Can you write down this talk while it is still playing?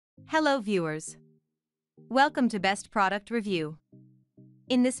Hello viewers. Welcome to Best Product Review.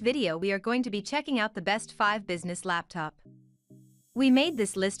 In this video we are going to be checking out the best 5 business laptop. We made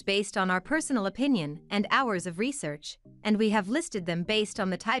this list based on our personal opinion and hours of research, and we have listed them based on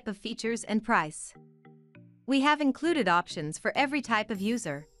the type of features and price. We have included options for every type of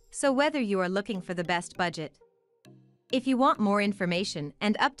user, so whether you are looking for the best budget. If you want more information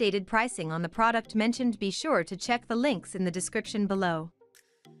and updated pricing on the product mentioned, be sure to check the links in the description below.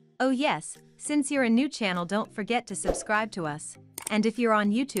 Oh yes, since you're a new channel, don't forget to subscribe to us, and if you're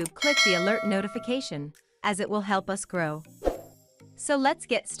on YouTube, click the alert notification, as it will help us grow. So let's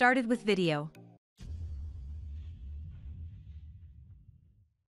get started with video.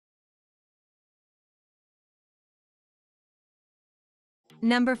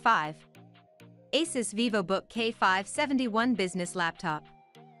 Number 5. Asus VivoBook K571 Business Laptop.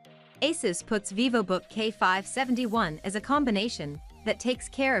 Asus puts VivoBook K571 as a combination that takes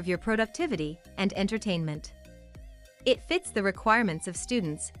care of your productivity and entertainment. It fits the requirements of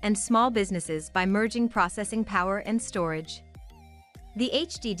students and small businesses by merging processing power and storage. The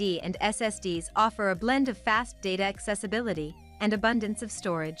HDD and SSDs offer a blend of fast data accessibility and abundance of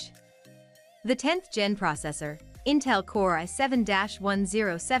storage. The 10th Gen processor, Intel Core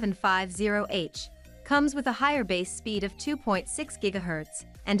i7-10750H, comes with a higher base speed of 2.6 GHz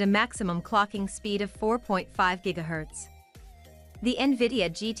and a maximum clocking speed of 4.5 GHz. The NVIDIA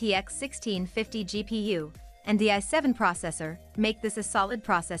GTX 1650 GPU and the i7 processor make this a solid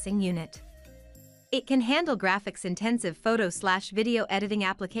processing unit. It can handle graphics-intensive photo/video editing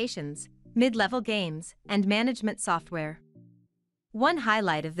applications, mid-level games, and management software. One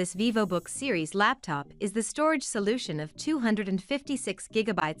highlight of this VivoBook series laptop is the storage solution of 256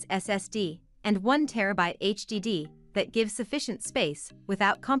 GB SSD and 1 TB HDD that gives sufficient space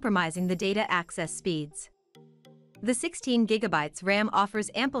without compromising the data access speeds. The 16 GB RAM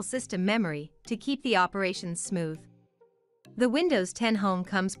offers ample system memory to keep the operations smooth. The Windows 10 Home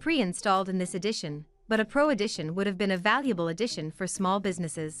comes pre-installed in this edition, but a Pro edition would have been a valuable addition for small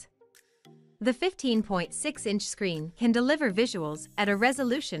businesses. The 15.6-inch screen can deliver visuals at a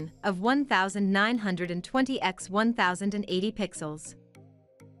resolution of 1920 x 1080 pixels.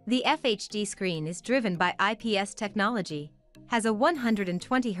 The FHD screen is driven by IPS technology, has a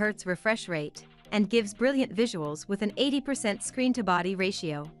 120 Hz refresh rate, and gives brilliant visuals with an 80% screen-to-body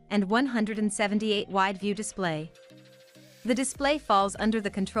ratio and 178 wide-view display. The display falls under the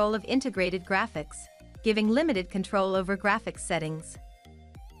control of integrated graphics, giving limited control over graphics settings.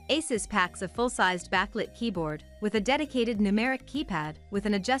 Asus packs a full-sized backlit keyboard with a dedicated numeric keypad with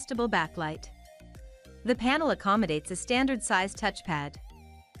an adjustable backlight. The panel accommodates a standard-size touchpad.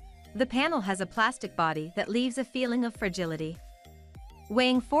 The panel has a plastic body that leaves a feeling of fragility.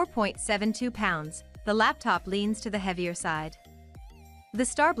 Weighing 4.72 pounds, the laptop leans to the heavier side. The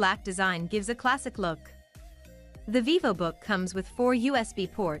star black design gives a classic look. The VivoBook comes with 4 USB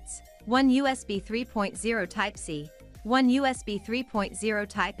ports, 1 USB 3.0 Type-C, 1 USB 3.0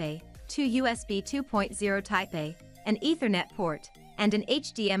 Type-A, 2 USB 2.0 Type-A, an Ethernet port, and an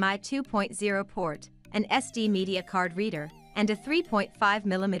HDMI 2.0 port, an SD media card reader, and a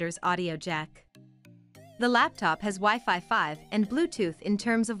 3.5mm audio jack. The laptop has Wi-Fi 5 and Bluetooth in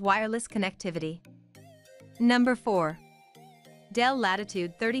terms of wireless connectivity. Number 4. Dell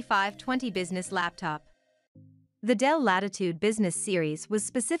Latitude 3520 Business Laptop. The Dell Latitude Business Series was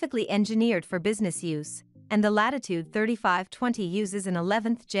specifically engineered for business use, and the Latitude 3520 uses an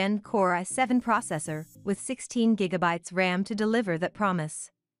 11th Gen Core i7 processor with 16 GB RAM to deliver that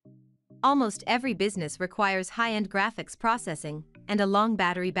promise. Almost every business requires high-end graphics processing and a long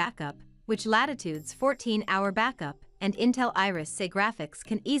battery backup, which Latitude's 14-hour backup and Intel Iris Xe graphics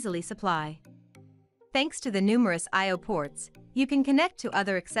can easily supply. Thanks to the numerous I/O ports, you can connect to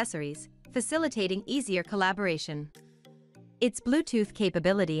other accessories, facilitating easier collaboration. Its Bluetooth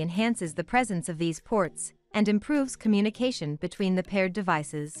capability enhances the presence of these ports and improves communication between the paired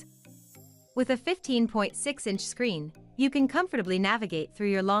devices. With a 15.6-inch screen, you can comfortably navigate through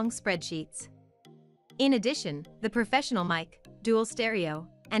your long spreadsheets. In addition, the professional mic, dual stereo,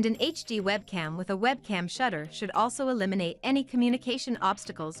 and an HD webcam with a webcam shutter should also eliminate any communication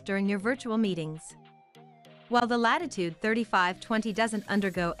obstacles during your virtual meetings. While the Latitude 3520 doesn't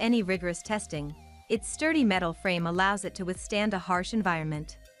undergo any rigorous testing, its sturdy metal frame allows it to withstand a harsh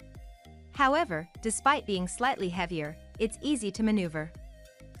environment. However, despite being slightly heavier, it's easy to maneuver.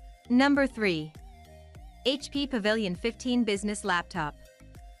 Number 3. HP Pavilion 15 Business Laptop.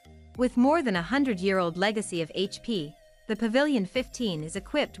 With more than a 100-year-old legacy of HP, the Pavilion 15 is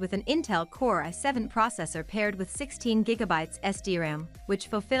equipped with an Intel Core i7 processor paired with 16 GB SDRAM, which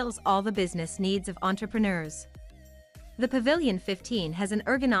fulfills all the business needs of entrepreneurs. The Pavilion 15 has an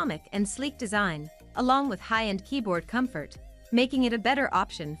ergonomic and sleek design, along with high-end keyboard comfort, making it a better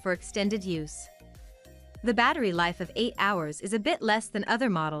option for extended use. The battery life of 8 hours is a bit less than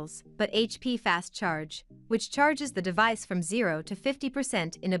other models, but HP Fast Charge, which charges the device from 0 to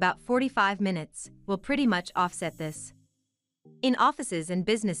 50% in about 45 minutes, will pretty much offset this. In offices and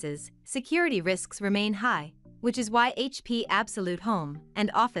businesses, security risks remain high, which is why HP Absolute Home and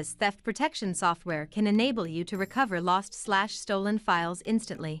Office Theft Protection software can enable you to recover lost/stolen files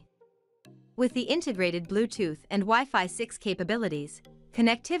instantly. With the integrated Bluetooth and Wi-Fi 6 capabilities,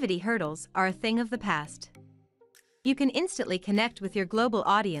 connectivity hurdles are a thing of the past. You can instantly connect with your global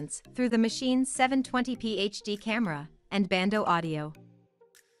audience through the machine's 720p HD camera and Bando audio.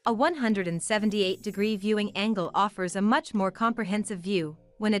 A 178-degree viewing angle offers a much more comprehensive view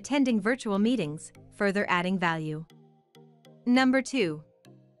when attending virtual meetings, further adding value. Number 2.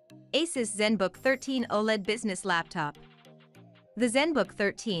 Asus Zen-Book 13 OLED Business Laptop. The Zen-Book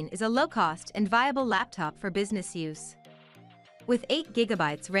 13 is a low-cost and viable laptop for business use. With 8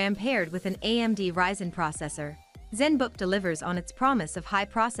 GB RAM paired with an AMD Ryzen processor, Zen-Book delivers on its promise of high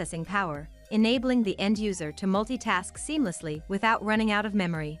processing power, enabling the end user to multitask seamlessly without running out of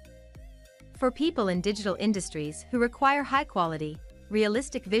memory. For people in digital industries who require high-quality,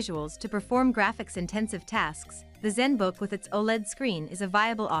 realistic visuals to perform graphics-intensive tasks, the Zen-Book with its OLED screen is a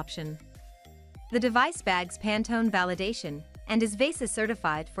viable option. The device bags Pantone validation and is VESA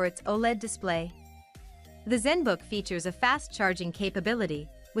certified for its OLED display. The Zen-Book features a fast charging capability,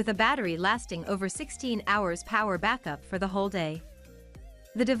 with a battery lasting over 16 hours power backup for the whole day.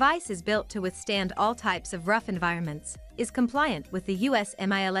 The device is built to withstand all types of rough environments, is compliant with the US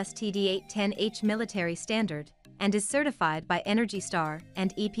MILSTD 810H military standard, and is certified by ENERGY STAR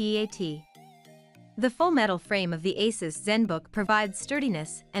and EPAT. The full metal frame of the Asus Zen-Book provides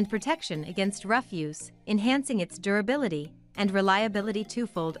sturdiness and protection against rough use, enhancing its durability and reliability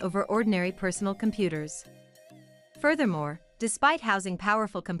twofold over ordinary personal computers. Furthermore, despite housing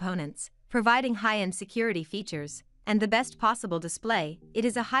powerful components, providing high-end security features, and the best possible display, it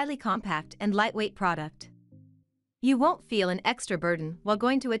is a highly compact and lightweight product. You won't feel an extra burden while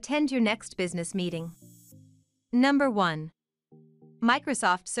going to attend your next business meeting. Number 1.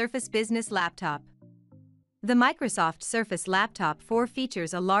 Microsoft Surface Business Laptop. The Microsoft Surface Laptop 4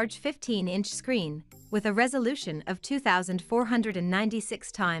 features a large 15-inch screen with a resolution of 2496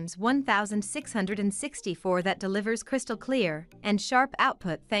 x 1664 that delivers crystal clear and sharp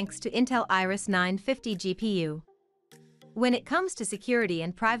output thanks to Intel Iris 950 GPU. When it comes to security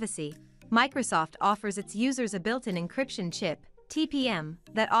and privacy, Microsoft offers its users a built-in encryption chip, TPM,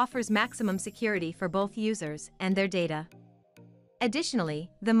 that offers maximum security for both users and their data. Additionally,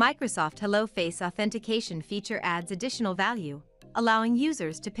 the Microsoft Hello Face authentication feature adds additional value, allowing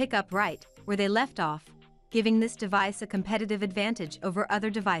users to pick up right where they left off, giving this device a competitive advantage over other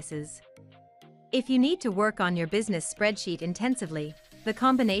devices. If you need to work on your business spreadsheet intensively, the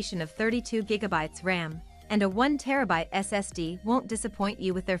combination of 32 GB RAM and a 1 TB SSD won't disappoint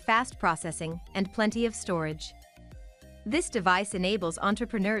you with their fast processing and plenty of storage. This device enables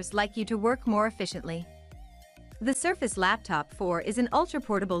entrepreneurs like you to work more efficiently. The Surface Laptop 4 is an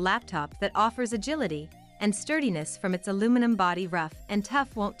ultra-portable laptop that offers agility and sturdiness from its aluminum body. Rough and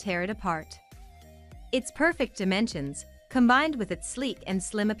tough won't tear it apart. Its perfect dimensions, combined with its sleek and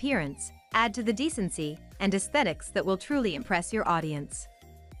slim appearance, add to the decency and aesthetics that will truly impress your audience.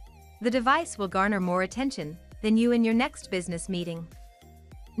 The device will garner more attention than you in your next business meeting.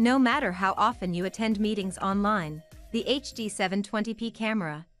 No matter how often you attend meetings online, the HD 720p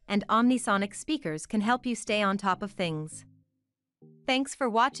camera and omnisonic speakers can help you stay on top of things. Thanks for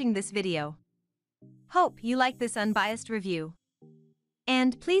watching this video. Hope you like this unbiased review.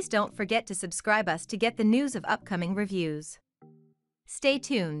 And please don't forget to subscribe us to get the news of upcoming reviews. Stay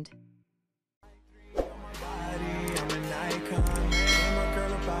tuned.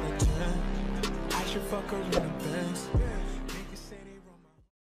 Fuck her in the Benz.